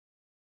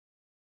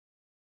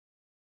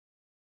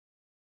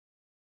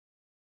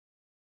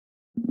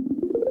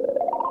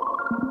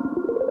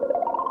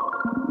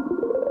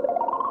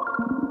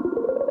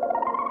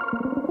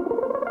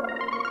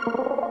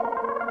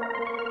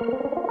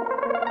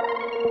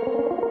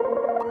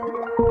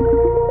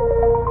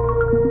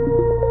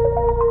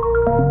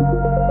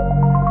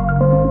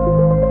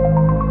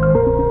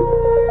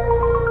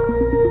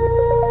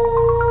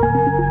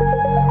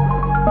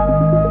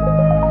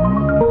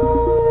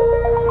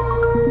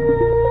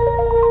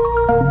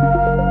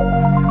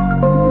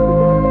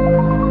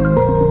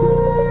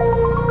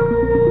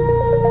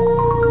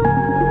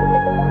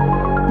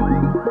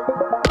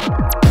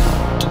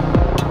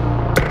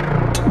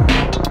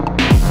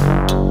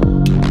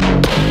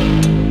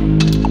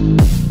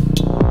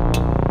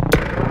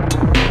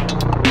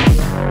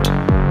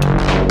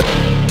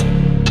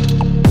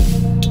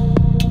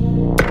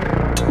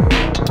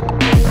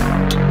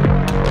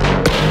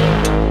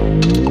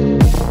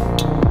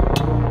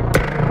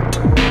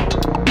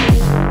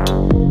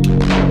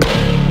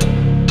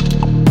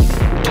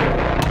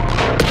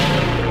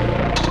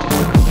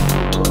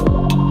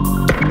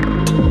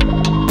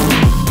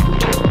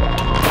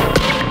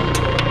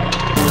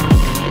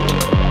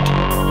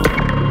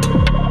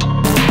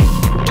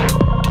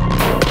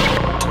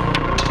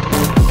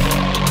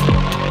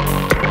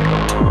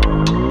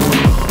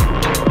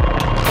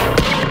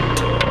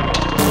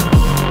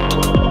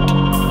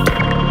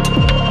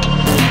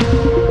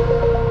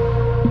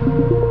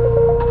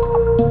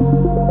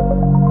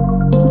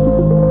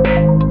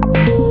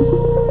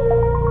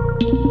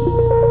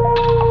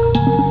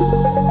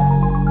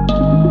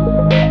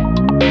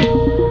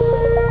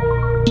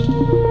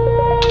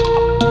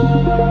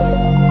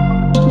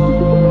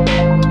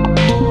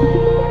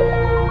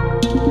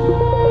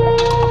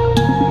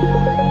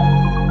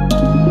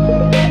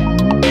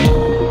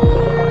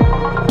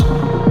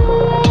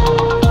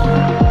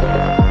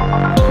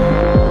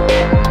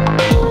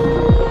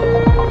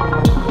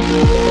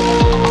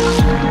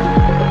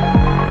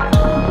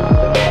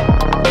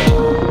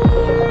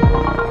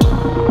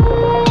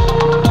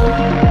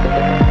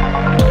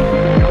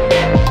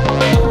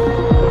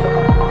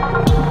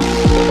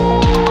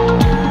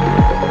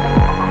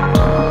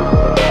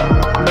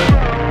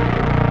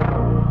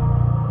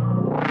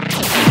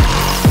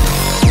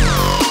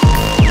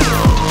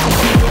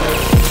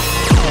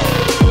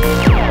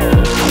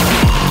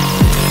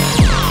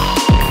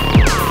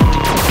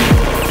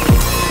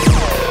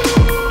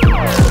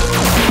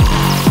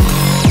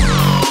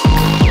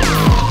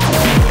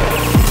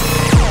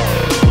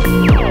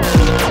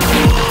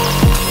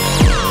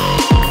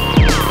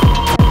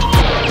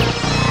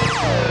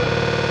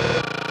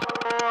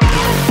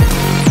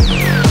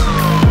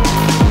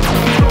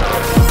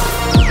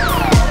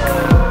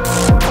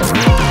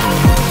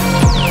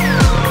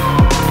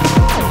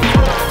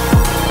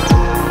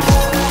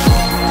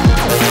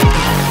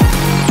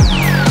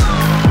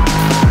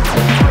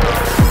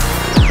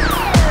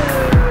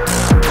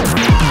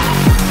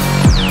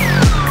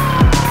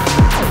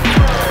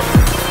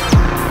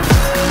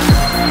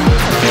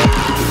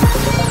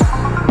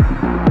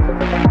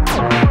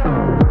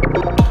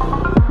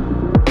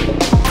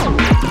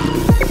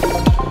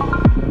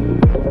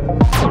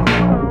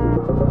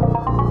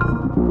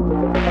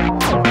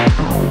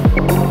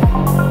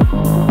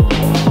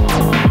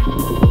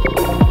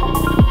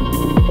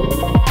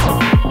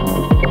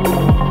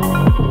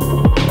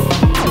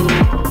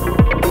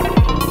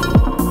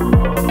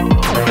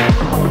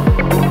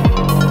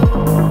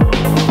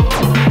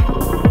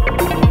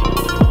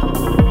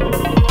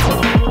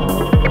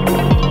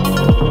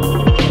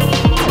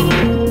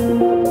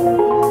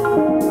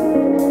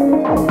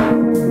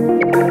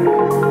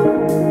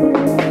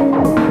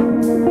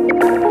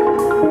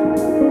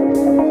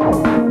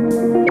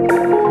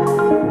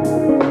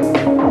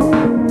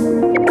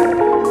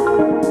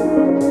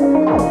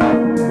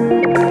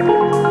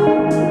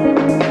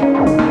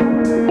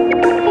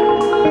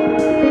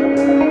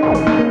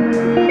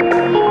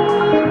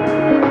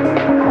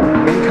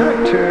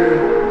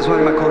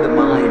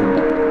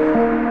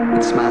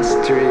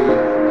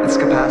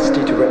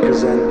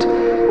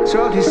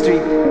Throughout history,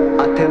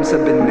 attempts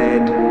have been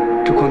made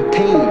to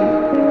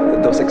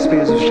contain those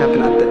experiences which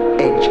happen at the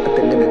edge, at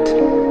the limit,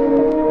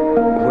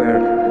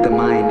 where the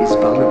mind is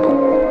vulnerable.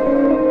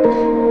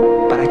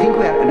 But I think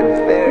we are in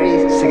a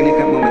very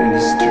significant moment in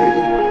history.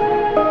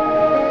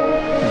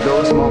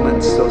 Those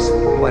moments, those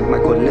what I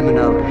call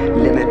liminal,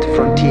 limit,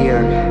 frontier,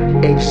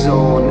 edge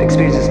zone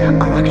experiences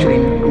are actually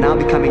now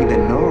becoming the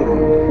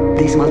norm.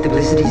 These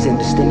multiplicities and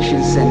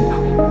distinctions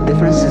and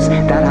differences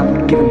that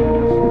have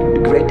given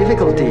great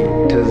difficulty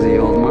to the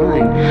old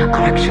mind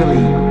are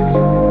actually